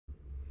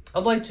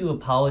I'd like to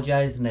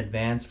apologize in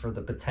advance for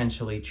the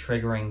potentially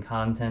triggering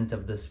content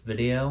of this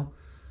video,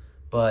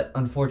 but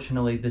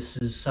unfortunately this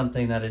is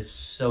something that is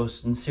so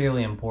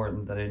sincerely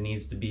important that it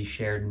needs to be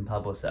shared and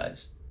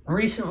publicized.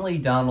 Recently,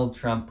 Donald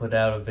Trump put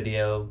out a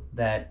video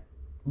that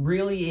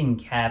really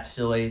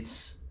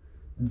encapsulates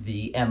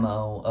the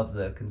MO of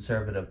the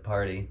Conservative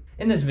Party.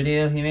 In this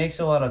video, he makes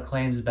a lot of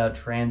claims about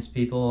trans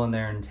people and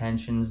their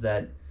intentions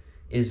that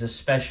is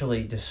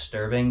especially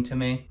disturbing to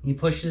me. He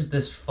pushes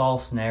this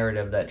false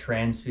narrative that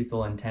trans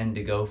people intend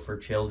to go for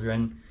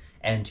children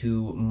and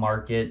to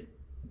market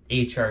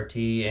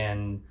HRT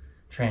and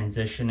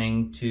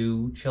transitioning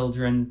to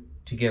children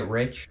to get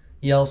rich.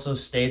 He also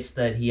states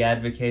that he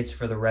advocates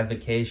for the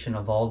revocation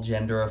of all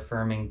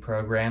gender-affirming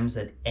programs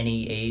at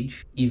any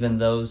age, even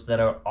those that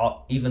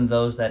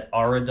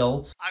are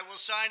adults. I will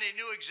sign a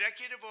new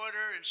executive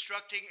order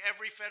instructing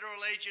every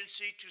federal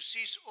agency to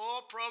cease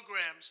all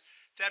programs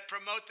that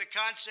promote the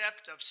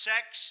concept of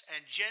sex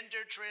and gender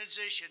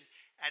transition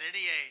at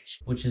any age.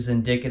 Which is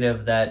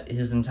indicative that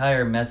his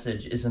entire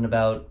message isn't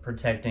about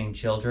protecting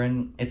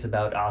children, it's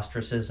about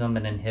ostracism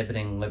and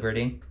inhibiting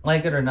liberty.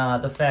 Like it or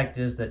not, the fact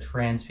is that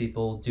trans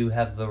people do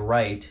have the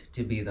right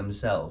to be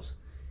themselves.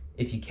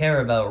 If you care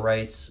about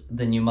rights,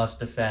 then you must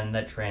defend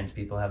that trans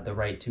people have the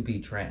right to be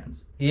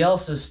trans. He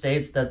also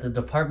states that the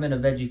Department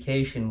of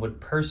Education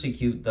would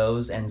persecute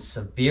those and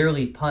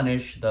severely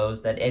punish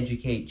those that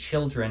educate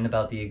children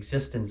about the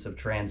existence of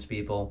trans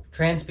people.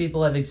 Trans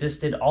people have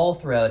existed all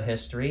throughout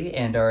history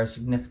and are a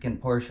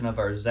significant portion of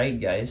our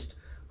zeitgeist,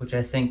 which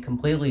I think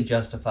completely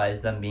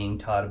justifies them being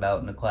taught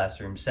about in a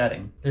classroom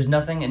setting. There's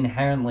nothing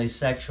inherently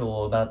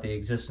sexual about the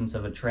existence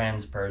of a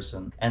trans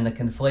person, and the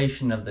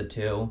conflation of the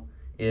two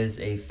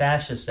is a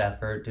fascist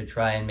effort to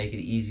try and make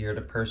it easier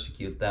to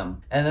persecute them.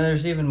 And then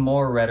there's even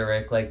more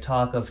rhetoric, like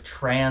talk of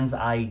trans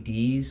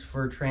IDs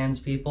for trans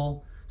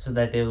people, so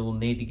that they will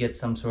need to get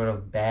some sort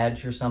of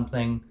badge or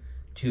something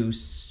to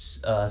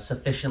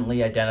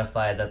sufficiently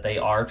identify that they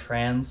are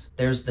trans.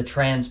 There's the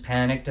trans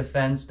panic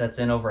defense that's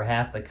in over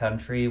half the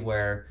country,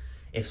 where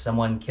if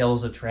someone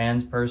kills a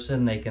trans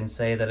person, they can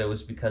say that it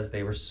was because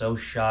they were so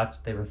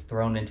shocked they were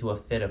thrown into a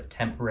fit of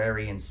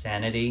temporary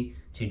insanity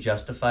to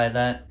justify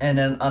that. And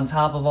then on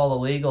top of all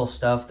the legal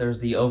stuff, there's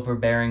the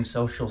overbearing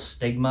social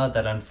stigma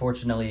that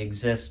unfortunately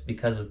exists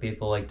because of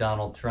people like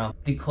Donald Trump.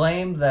 The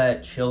claim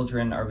that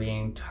children are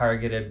being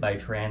targeted by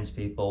trans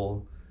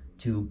people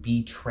to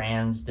be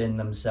transed in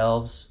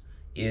themselves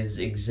is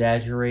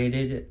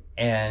exaggerated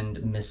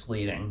and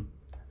misleading.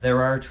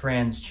 There are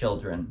trans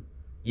children,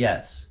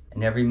 yes,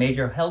 and every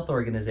major health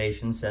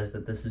organization says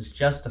that this is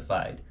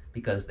justified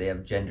because they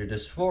have gender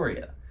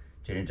dysphoria.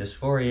 Gender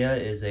dysphoria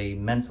is a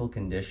mental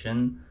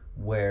condition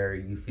where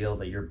you feel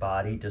that your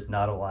body does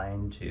not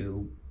align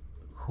to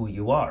who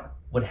you are.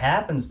 What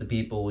happens to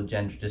people with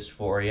gender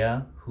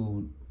dysphoria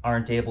who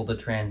aren't able to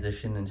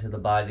transition into the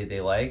body they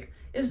like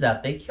is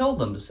that they kill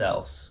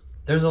themselves.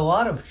 There's a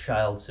lot of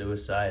child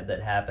suicide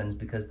that happens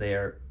because they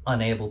are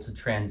unable to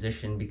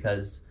transition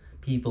because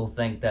people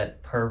think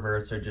that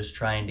perverts are just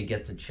trying to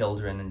get to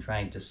children and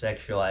trying to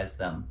sexualize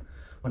them.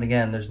 When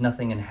again, there's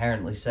nothing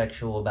inherently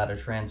sexual about a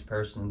trans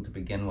person to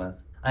begin with.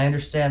 I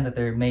understand that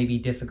there may be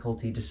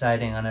difficulty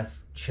deciding on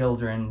if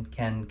children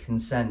can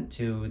consent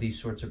to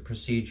these sorts of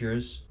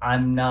procedures.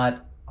 I'm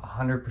not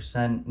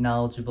 100%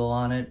 knowledgeable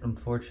on it,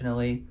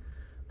 unfortunately,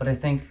 but I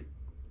think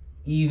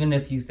even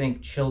if you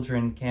think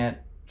children can't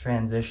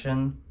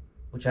transition,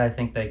 which I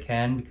think they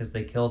can because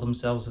they kill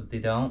themselves if they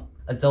don't,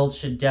 adults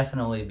should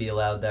definitely be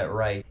allowed that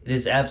right. It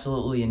is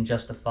absolutely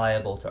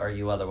unjustifiable to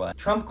argue otherwise.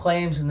 Trump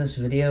claims in this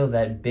video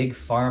that Big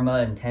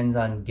Pharma intends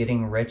on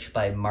getting rich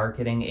by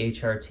marketing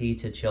HRT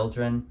to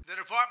children. The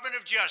Department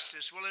of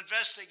Justice will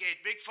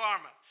investigate Big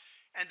Pharma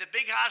and the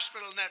big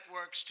hospital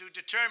networks to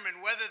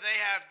determine whether they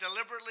have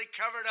deliberately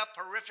covered up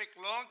horrific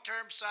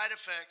long-term side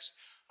effects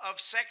of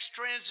sex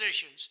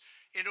transitions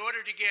in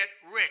order to get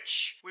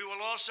rich. We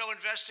will also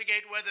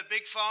investigate whether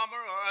Big Pharma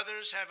or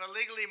others have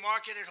illegally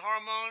marketed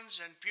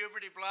hormones and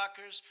puberty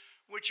blockers,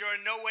 which are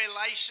in no way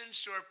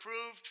licensed or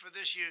approved for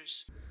this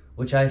use.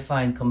 Which I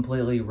find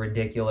completely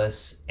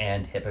ridiculous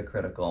and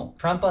hypocritical.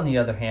 Trump, on the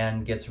other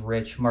hand, gets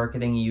rich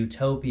marketing a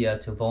utopia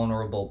to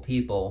vulnerable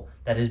people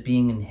that is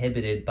being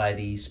inhibited by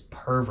these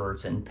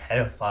perverts and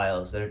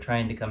pedophiles that are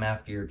trying to come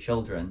after your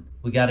children.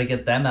 We gotta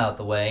get them out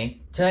the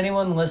way. To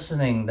anyone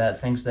listening that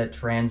thinks that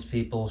trans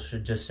people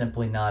should just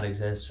simply not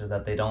exist, or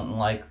that they don't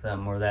like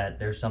them, or that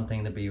there's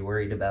something to be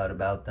worried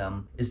about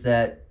them, is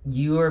that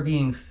you are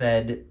being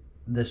fed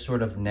this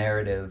sort of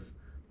narrative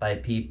by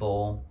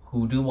people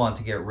who do want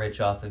to get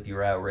rich off of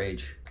your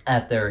outrage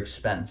at their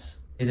expense.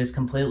 It is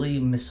completely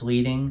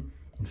misleading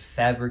and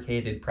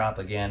fabricated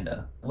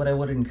propaganda. What I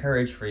would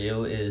encourage for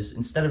you is,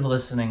 instead of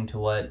listening to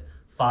what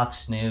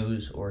Fox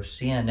News or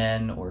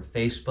CNN or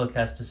Facebook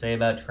has to say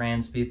about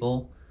trans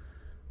people,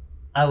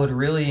 I would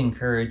really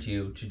encourage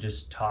you to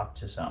just talk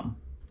to some.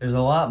 There's a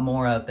lot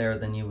more out there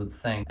than you would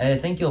think. And I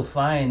think you'll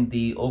find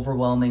the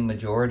overwhelming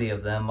majority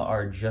of them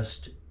are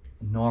just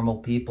normal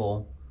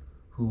people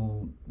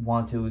who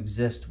want to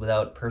exist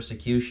without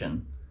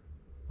persecution.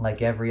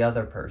 like every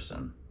other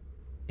person.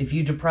 If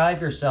you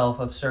deprive yourself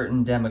of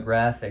certain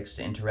demographics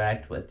to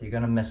interact with, you're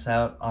going to miss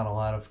out on a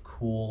lot of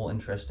cool,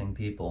 interesting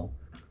people.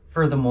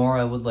 Furthermore,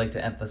 I would like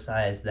to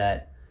emphasize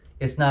that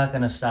it's not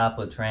going to stop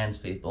with trans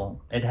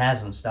people. It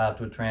hasn't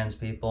stopped with trans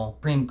people. The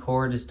Supreme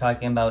Court is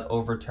talking about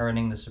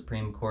overturning the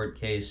Supreme Court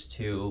case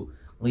to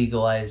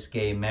legalize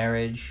gay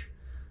marriage.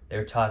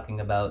 They're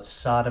talking about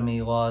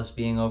sodomy laws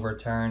being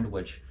overturned,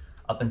 which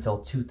up until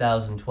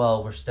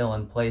 2012 were still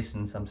in place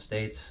in some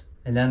states.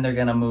 And then they're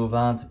going to move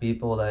on to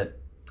people that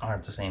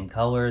aren't the same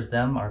color as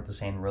them, aren't the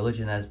same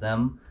religion as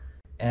them.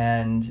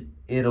 And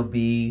it'll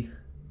be,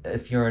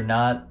 if you're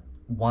not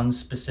one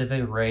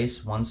specific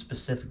race, one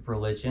specific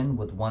religion,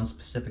 with one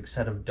specific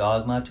set of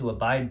dogma to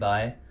abide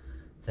by,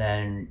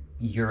 then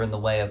you're in the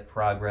way of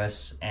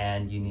progress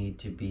and you need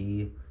to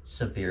be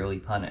severely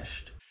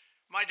punished.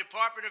 My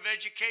Department of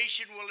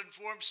Education will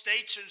inform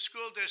states and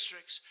school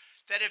districts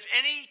that if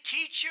any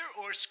teacher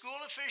or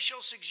school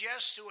official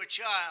suggests to a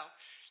child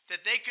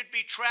that they could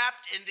be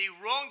trapped in the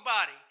wrong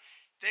body,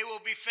 they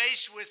will be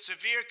faced with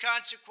severe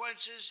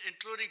consequences,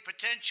 including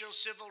potential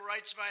civil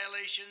rights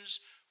violations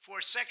for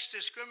sex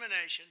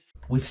discrimination.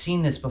 We've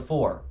seen this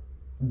before.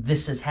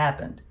 This has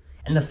happened.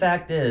 And the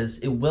fact is,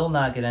 it will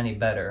not get any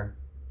better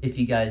if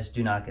you guys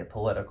do not get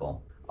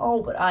political.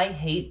 Oh, but I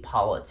hate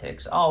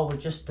politics. Oh, it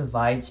just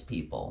divides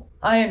people.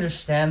 I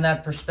understand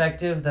that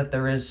perspective, that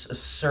there is a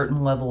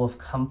certain level of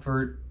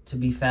comfort to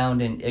be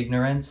found in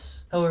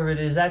ignorance. However, it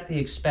is at the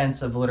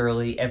expense of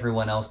literally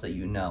everyone else that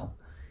you know.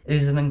 It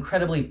is an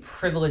incredibly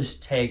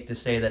privileged take to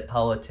say that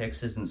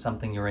politics isn't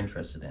something you're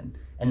interested in,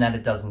 and that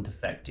it doesn't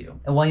affect you.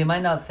 And while you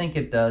might not think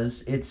it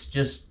does, it's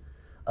just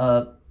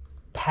a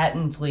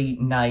patently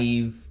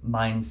naive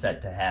mindset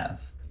to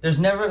have. There's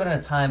never been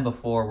a time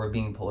before where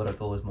being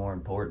political was more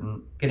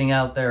important. Getting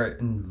out there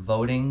and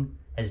voting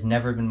has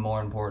never been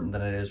more important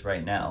than it is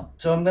right now.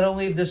 So I'm going to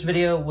leave this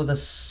video with a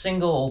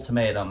single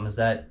ultimatum, is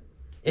that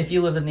if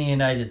you live in the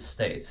United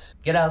States,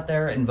 get out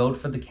there and vote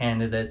for the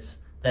candidates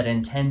that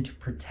intend to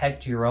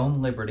protect your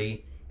own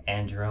liberty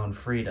and your own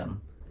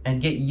freedom.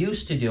 And get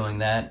used to doing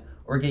that,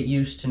 or get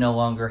used to no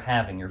longer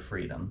having your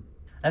freedom.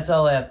 That's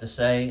all I have to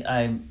say.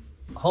 I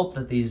hope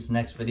that these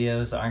next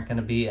videos aren't going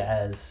to be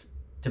as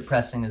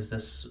depressing as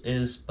this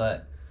is,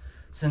 but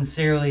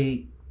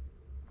sincerely,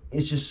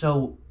 it's just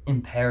so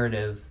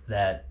imperative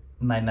that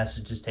my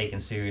message is taken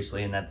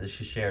seriously and that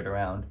this is shared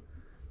around.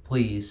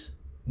 Please,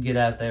 get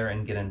out there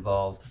and get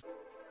involved.